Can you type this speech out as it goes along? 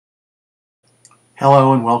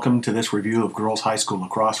Hello and welcome to this review of girls high school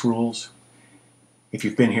lacrosse rules. If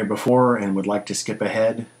you've been here before and would like to skip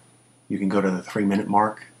ahead, you can go to the 3-minute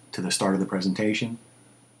mark to the start of the presentation.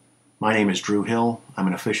 My name is Drew Hill. I'm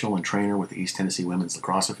an official and trainer with the East Tennessee Women's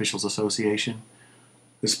Lacrosse Officials Association.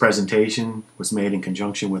 This presentation was made in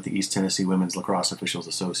conjunction with the East Tennessee Women's Lacrosse Officials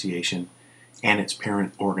Association and its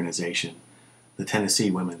parent organization, the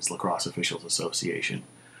Tennessee Women's Lacrosse Officials Association.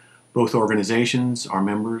 Both organizations are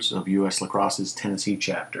members of U.S. Lacrosse's Tennessee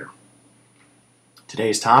chapter.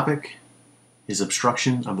 Today's topic is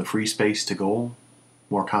obstruction of the free space to goal,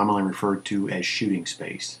 more commonly referred to as shooting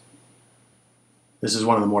space. This is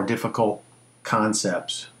one of the more difficult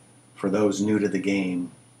concepts for those new to the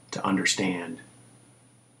game to understand,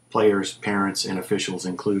 players, parents, and officials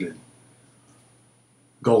included.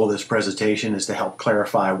 The goal of this presentation is to help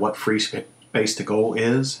clarify what free space to goal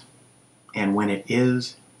is and when it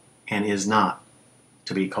is and is not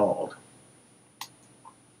to be called.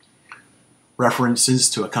 References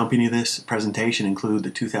to accompany this presentation include the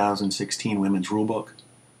 2016 Women's Rulebook,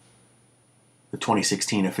 the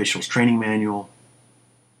 2016 Officials Training Manual,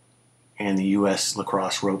 and the U.S.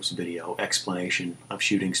 Lacrosse Ropes video explanation of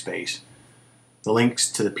shooting space. The links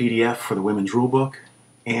to the PDF for the Women's Rulebook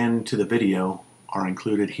and to the video are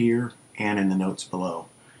included here and in the notes below.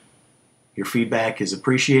 Your feedback is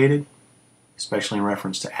appreciated, especially in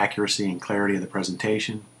reference to accuracy and clarity of the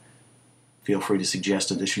presentation. Feel free to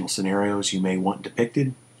suggest additional scenarios you may want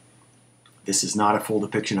depicted. This is not a full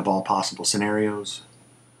depiction of all possible scenarios.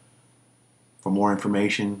 For more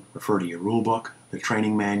information, refer to your rulebook, the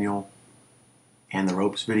training manual, and the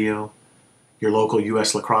ropes video. Your local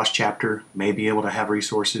U.S. Lacrosse chapter may be able to have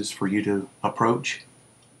resources for you to approach,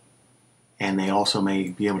 and they also may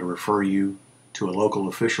be able to refer you to a local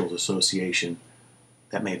officials association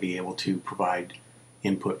that may be able to provide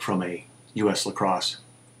input from a U.S. Lacrosse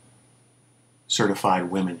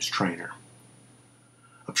certified women's trainer.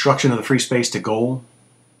 Obstruction of the free space to goal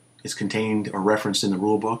is contained or referenced in the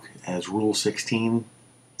rulebook as Rule 16,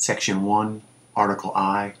 Section 1, Article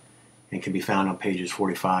I, and can be found on pages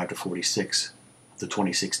 45 to 46 of the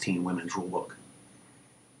 2016 Women's Rulebook.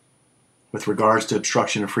 With regards to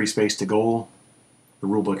obstruction of free space to goal, the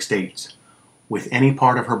rulebook states, with any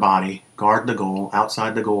part of her body, guard the goal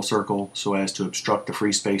outside the goal circle so as to obstruct the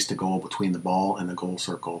free space to goal between the ball and the goal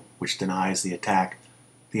circle, which denies the attack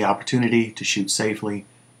the opportunity to shoot safely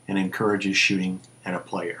and encourages shooting at a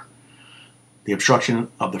player. The obstruction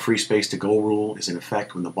of the free space to goal rule is in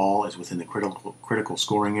effect when the ball is within the critical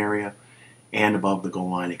scoring area and above the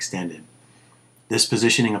goal line extended. This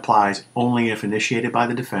positioning applies only if initiated by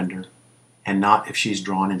the defender and not if she's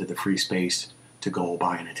drawn into the free space to goal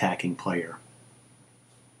by an attacking player.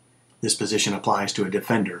 This position applies to a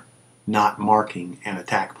defender not marking an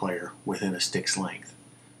attack player within a stick's length.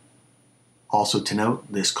 Also to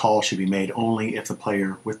note, this call should be made only if the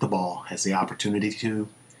player with the ball has the opportunity to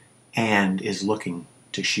and is looking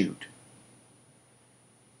to shoot.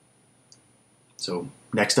 So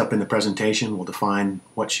next up in the presentation, we'll define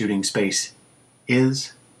what shooting space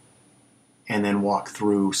is and then walk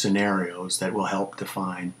through scenarios that will help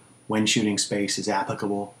define when shooting space is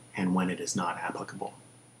applicable and when it is not applicable.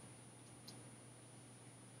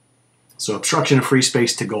 So obstruction of free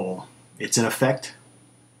space to goal. It's in effect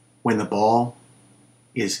when the ball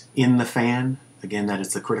is in the fan, again that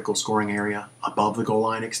is the critical scoring area above the goal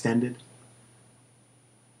line extended,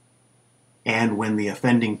 and when the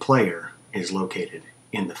offending player is located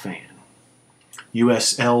in the fan.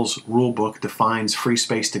 USL's rulebook defines free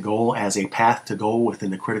space to goal as a path to goal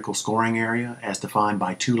within the critical scoring area as defined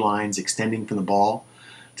by 2 lines extending from the ball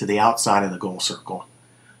to the outside of the goal circle.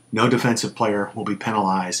 No defensive player will be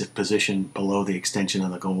penalized if positioned below the extension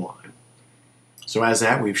of the goal line. So as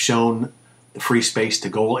that, we've shown the free space to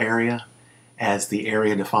goal area as the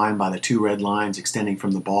area defined by the 2 red lines extending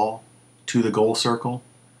from the ball to the goal circle,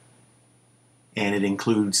 and it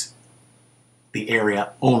includes the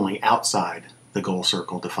area only outside the goal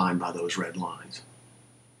circle defined by those red lines.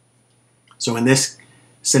 So in this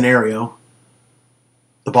scenario,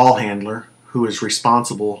 the ball handler, who is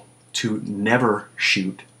responsible to never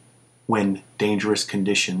shoot when dangerous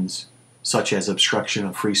conditions such as obstruction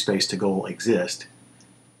of free space to goal exist,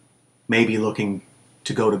 may be looking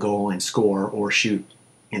to go to goal and score or shoot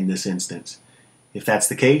in this instance. If that's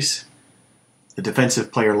the case, the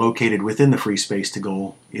defensive player located within the free space to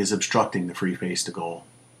goal is obstructing the free space to goal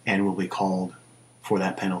and will be called for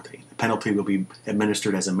that penalty. The penalty will be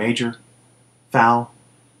administered as a major foul,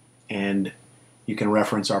 and you can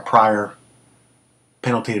reference our prior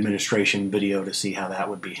penalty administration video to see how that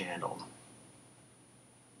would be handled.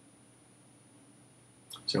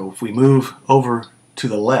 So if we move over to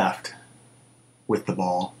the left, with the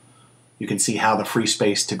ball, you can see how the free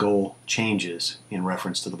space to goal changes in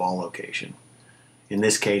reference to the ball location. In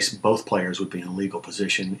this case, both players would be in a legal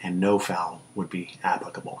position and no foul would be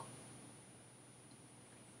applicable.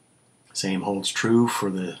 Same holds true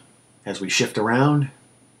for as we shift around.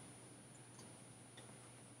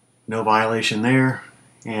 No violation there.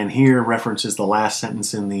 And here references the last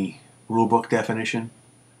sentence in the rulebook definition,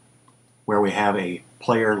 where we have a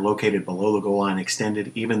player located below the goal line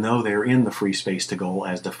extended, even though they're in the free space to goal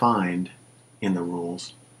as defined in the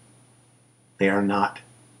rules. They are not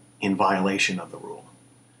in violation of the rule.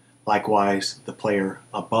 Likewise, the player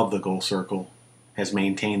above the goal circle has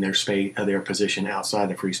maintained their position outside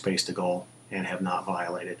the free space to goal and have not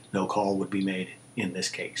violated. No call would be made in this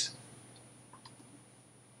case.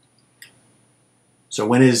 So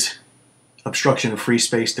when is obstruction of free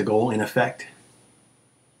space to goal in effect?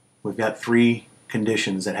 We've got 3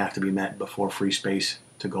 conditions that have to be met before free space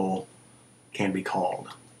to goal can be called.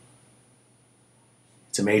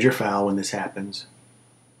 It's a major foul when this happens,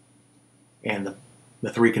 and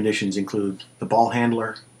the 3 conditions include the ball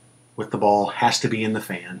handler with the ball has to be in the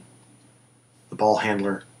fan, the ball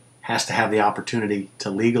handler has to have the opportunity to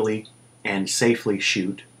legally and safely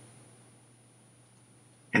shoot,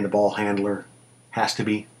 and the ball handler has to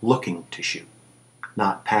be looking to shoot,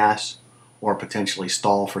 not pass or potentially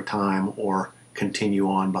stall for time or continue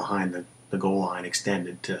on behind the goal line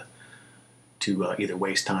extended to either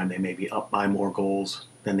waste time. They may be up by more goals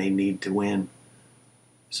than they need to win,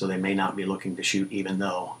 so they may not be looking to shoot even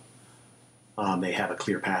though they have a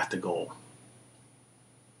clear path to goal.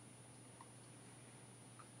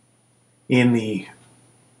 In the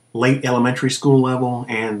late elementary school level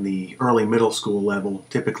and the early middle school level,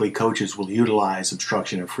 typically coaches will utilize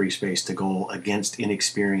obstruction of free space to goal against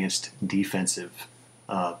inexperienced defensive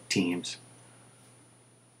teams.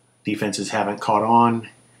 Defenses haven't caught on,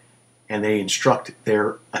 and they instruct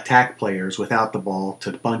their attack players without the ball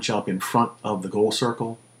to bunch up in front of the goal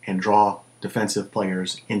circle and draw defensive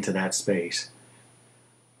players into that space.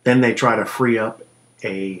 Then they try to free up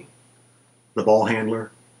the ball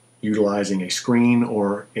handler utilizing a screen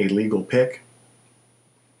or a legal pick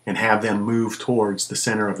and have them move towards the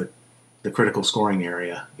center of the critical scoring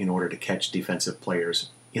area in order to catch defensive players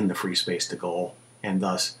in the free space to goal and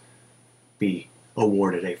thus be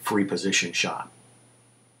awarded a free position shot.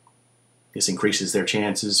 This increases their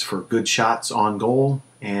chances for good shots on goal,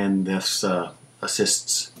 and this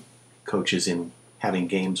assists coaches in having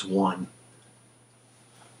games won.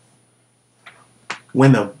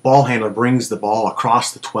 When the ball handler brings the ball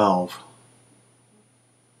across the 12,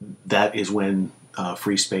 that is when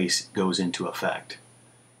free space goes into effect.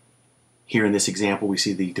 Here in this example, we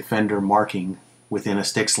see the defender marking within a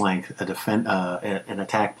stick's length an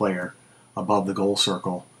attack player above the goal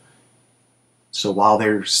circle. So while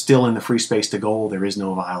they're still in the free space to goal, there is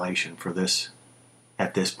no violation for this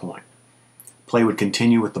at this point. Play would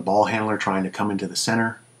continue with the ball handler trying to come into the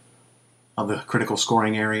center of the critical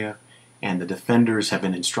scoring area, and the defenders have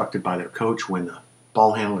been instructed by their coach when the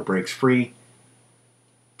ball handler breaks free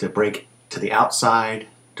to break to the outside,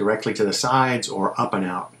 directly to the sides, or up and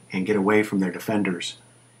out, and get away from their defenders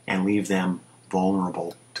and leave them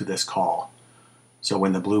vulnerable to this call. So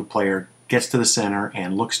when the blue player gets to the center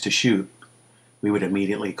and looks to shoot, we would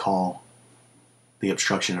immediately call the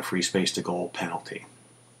obstruction of free space to goal penalty.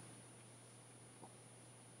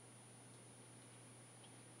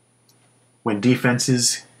 When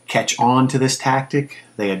defenses catch on to this tactic,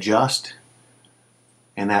 they adjust,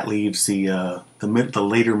 and that leaves the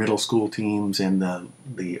later middle school teams and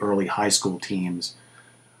the early high school teams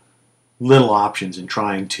little options in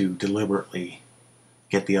trying to deliberately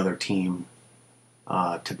get the other team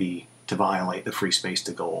to violate the free space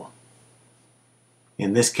to goal.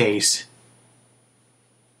 In this case,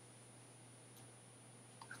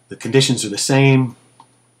 the conditions are the same,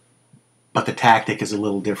 but the tactic is a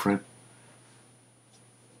little different.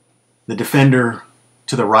 The defender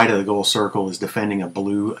to the right of the goal circle is defending a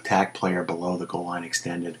blue attack player below the goal line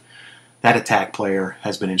extended. That attack player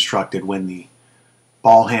has been instructed when the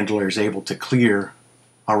ball handler is able to clear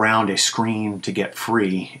around a screen to get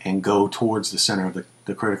free and go towards the center of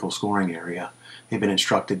the critical scoring area. They've been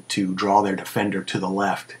instructed to draw their defender to the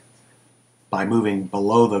left by moving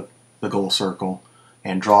below the goal circle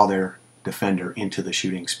and draw their defender into the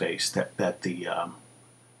shooting space that the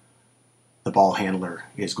ball handler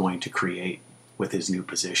is going to create with his new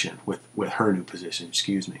position, with her new position,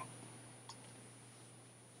 excuse me.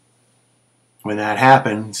 When that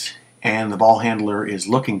happens and the ball handler is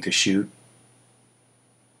looking to shoot,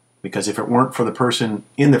 because if it weren't for the person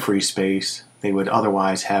in the free space, they would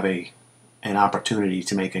otherwise have an opportunity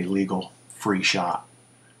to make a legal free shot.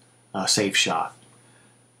 a safe shot.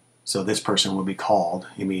 So this person will be called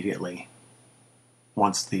immediately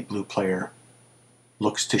once the blue player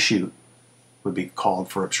looks to shoot, would be called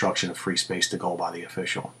for obstruction of free space to goal by the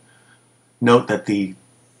official. Note that the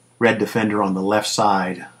red defender on the left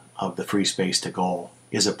side of the free space to goal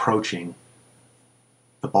is approaching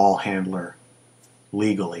the ball handler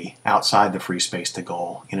legally outside the free space to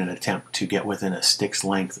goal in an attempt to get within a stick's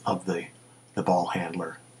length of the ball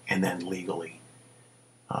handler and then legally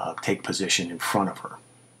take position in front of her.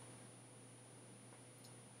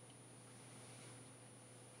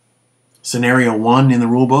 Scenario 1 in the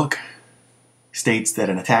rulebook states that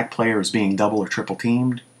an attack player is being double or triple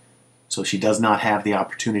teamed, so she does not have the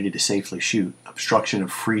opportunity to safely shoot. Obstruction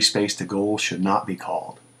of free space to goal should not be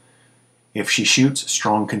called. If she shoots,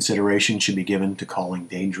 strong consideration should be given to calling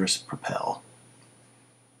dangerous propel.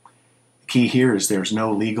 The key here is there's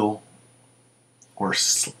no legal or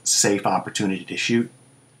safe opportunity to shoot.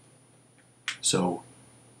 So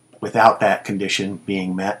without that condition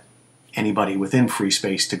being met, anybody within free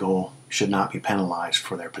space to goal should not be penalized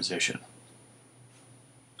for their position.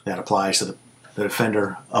 That applies to the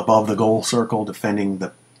defender above the goal circle defending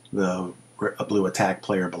the blue attack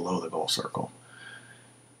player below the goal circle.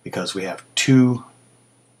 Because we have two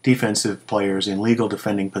defensive players in legal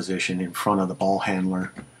defending position in front of the ball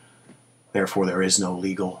handler, therefore there is no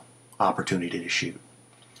legal opportunity to shoot.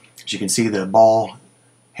 As you can see, the ball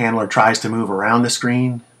handler tries to move around the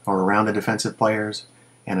screen or around the defensive players,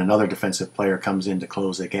 and another defensive player comes in to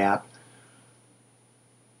close the gap.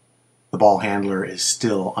 The ball handler is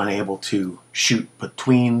still unable to shoot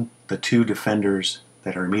between the two defenders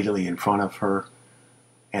that are immediately in front of her,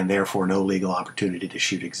 and therefore no legal opportunity to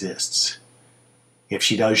shoot exists. If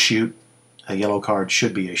she does shoot, a yellow card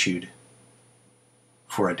should be issued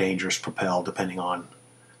for a dangerous propel, depending on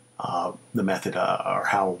the method or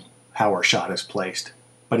how her shot is placed.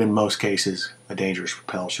 But in most cases, a dangerous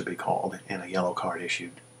propel should be called and a yellow card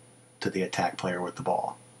issued to the attack player with the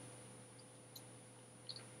ball.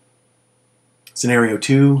 Scenario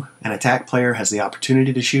 2, an attack player has the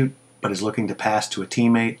opportunity to shoot but is looking to pass to a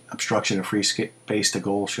teammate. Obstruction of free space to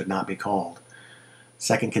goal should not be called.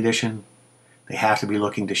 Second condition, they have to be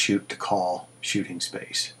looking to shoot to call shooting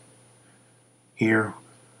space. Here,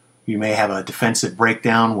 you may have a defensive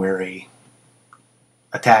breakdown where a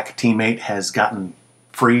attack teammate has gotten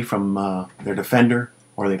free from their defender,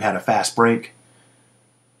 or they've had a fast break,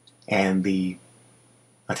 and the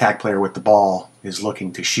attack player with the ball is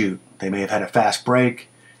looking to shoot. They may have had a fast break,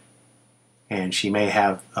 and she may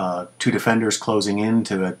have two defenders closing in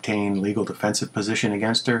to obtain legal defensive position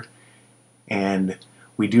against her, and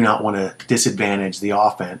we do not want to disadvantage the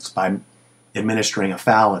offense by administering a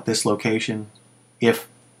foul at this location if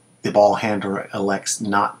the ball handler elects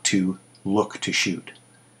not to look to shoot.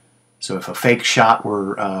 So if a fake shot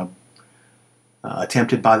were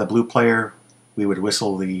attempted by the blue player, we would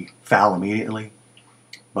whistle the foul immediately.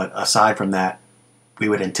 But aside from that, we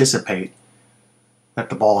would anticipate that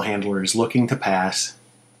the ball handler is looking to pass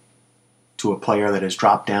to a player that has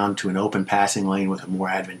dropped down to an open passing lane with a more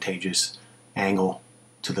advantageous angle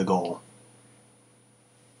to the goal.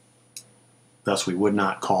 Thus, we would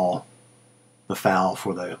not call the foul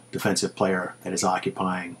for the defensive player that is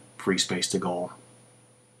occupying free space to goal.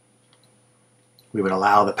 We would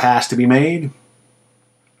allow the pass to be made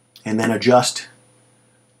and then adjust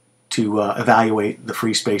to evaluate the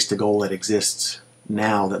free space to goal that exists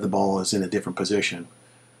now that the ball is in a different position.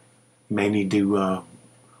 You may need to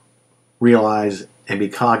realize and be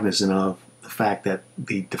cognizant of the fact that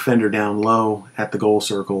the defender down low at the goal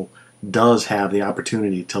circle does have the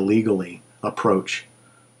opportunity to legally approach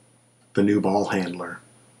the new ball handler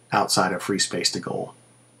outside of free space to goal.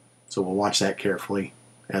 So we'll watch that carefully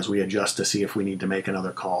as we adjust to see if we need to make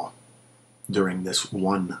another call during this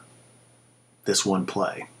one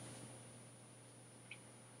play.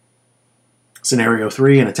 Scenario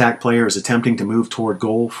 3, an attack player is attempting to move toward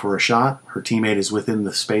goal for a shot. Her teammate is within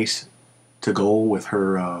the space to goal with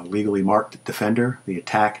her legally marked defender. The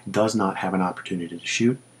attack does not have an opportunity to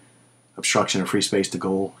shoot. Obstruction of free space to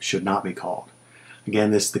goal should not be called.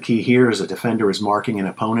 Again, the key here is a defender is marking an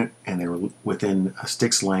opponent and they're within a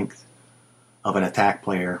stick's length of an attack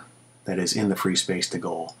player that is in the free space to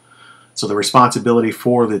goal. So the responsibility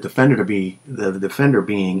for the defender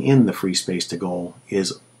being in the free space to goal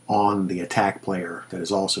is on the attack player that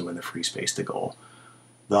is also in the free space to goal.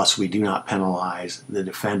 Thus, we do not penalize the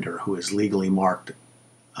defender who is legally marked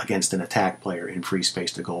against an attack player in free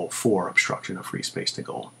space to goal for obstruction of free space to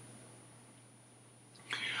goal.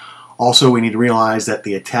 Also, we need to realize that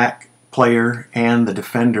the attack player and the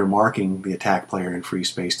defender marking the attack player in free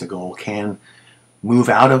space to goal can move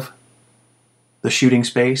out of the shooting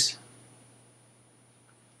space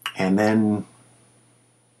and then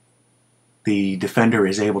the defender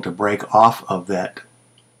is able to break off of that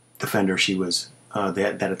defender she was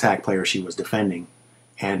that attack player she was defending,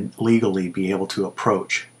 and legally be able to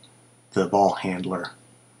approach the ball handler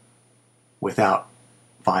without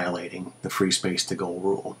violating the free space to goal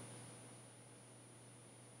rule.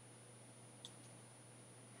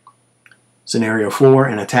 Scenario 4,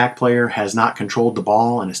 an attack player has not controlled the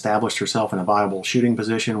ball and established herself in a viable shooting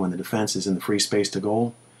position when the defense is in the free space to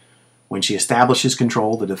goal. When she establishes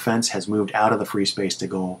control, the defense has moved out of the free space to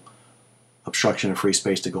goal. Obstruction of free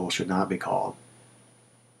space to goal should not be called.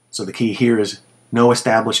 So the key here is no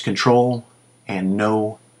established control and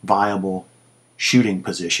no viable shooting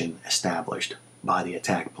position established by the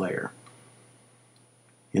attack player.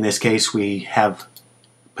 In this case, we have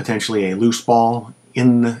potentially a loose ball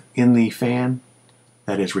in the fan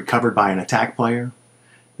that is recovered by an attack player.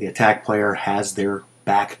 The attack player has their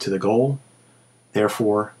back to the goal.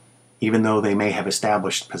 Therefore, even though they may have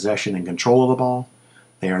established possession and control of the ball,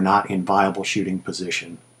 they are not in viable shooting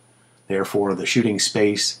position. Therefore, the shooting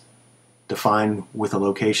space defined with the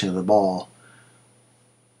location of the ball,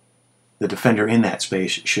 the defender in that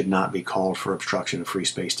space should not be called for obstruction of free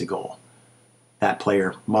space to goal. That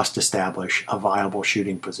player must establish a viable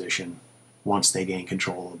shooting position once they gain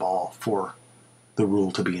control of the ball for the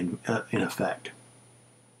rule to be in effect.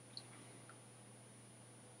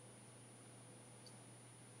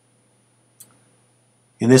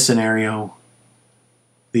 In this scenario,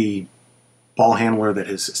 the ball handler that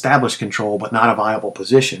has established control but not a viable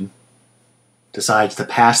position decides to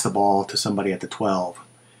pass the ball to somebody at the 12.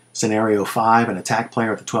 Scenario 5, an attack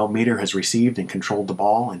player at the 12 meter has received and controlled the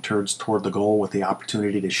ball and turns toward the goal with the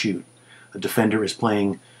opportunity to shoot. The defender is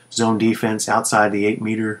playing zone defense outside the 8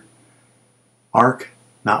 meter arc,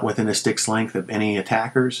 not within a stick's length of any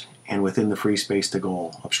attackers, and within the free space to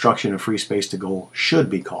goal. Obstruction of free space to goal should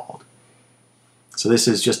be called. So this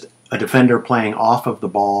is just a defender playing off of the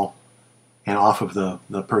ball and off of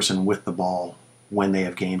the person with the ball when they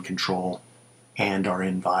have gained control and are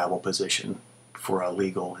in viable position for a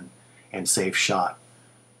legal and safe shot.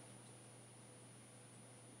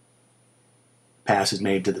 Pass is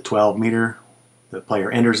made to the 12 meter. The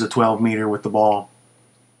player enters the 12 meter with the ball.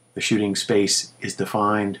 The shooting space is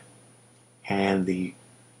defined, and the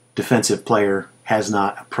defensive player has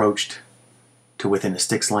not approached to within a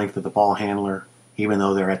stick's length of the ball handler. Even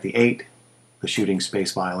though they're at the 8, the shooting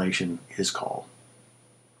space violation is called.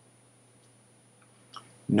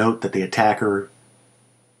 Note that the attacker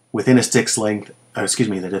within a stick's length,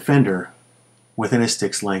 the defender within a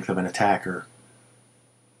stick's length of an attacker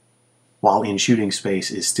while in shooting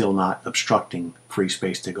space is still not obstructing free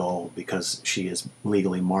space to goal because she is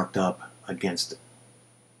legally marked up against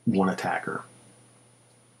one attacker.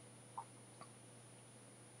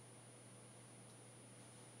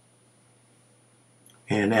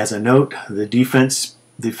 And as a note, the defense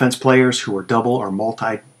players who are double or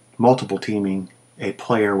multiple teaming a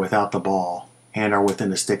player without the ball and are within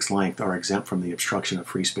the stick's length are exempt from the obstruction of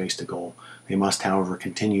free space to goal. They must, however,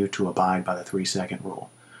 continue to abide by the 3-second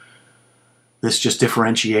rule. This just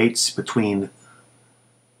differentiates between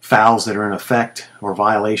fouls that are in effect or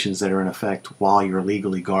violations that are in effect while you're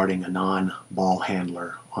legally guarding a non-ball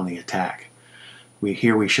handler on the attack.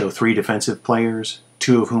 Here we show 3 defensive players,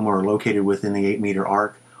 2 of whom are located within the 8 meter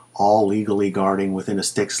arc, all legally guarding within a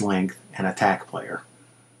stick's length an attack player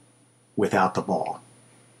without the ball.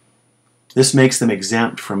 This makes them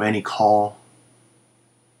exempt from any call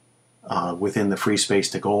within the free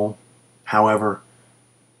space to goal. However,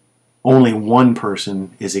 only one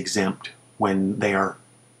person is exempt when they are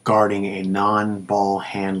guarding a non-ball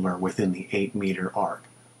handler within the 8 meter arc.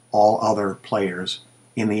 All other players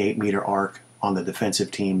in the 8 meter arc on the defensive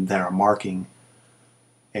team that are marking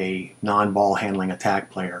a non-ball handling attack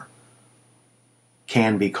player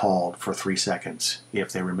can be called for 3 seconds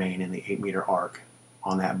if they remain in the 8 meter arc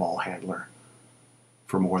on that ball handler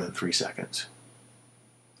for more than 3 seconds.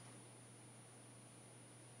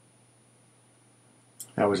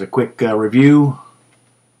 That was a quick review.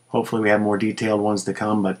 Hopefully we have more detailed ones to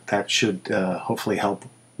come, but that should hopefully help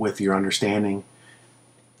with your understanding.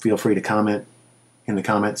 Feel free to comment in the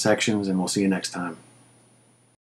comment sections, and we'll see you next time.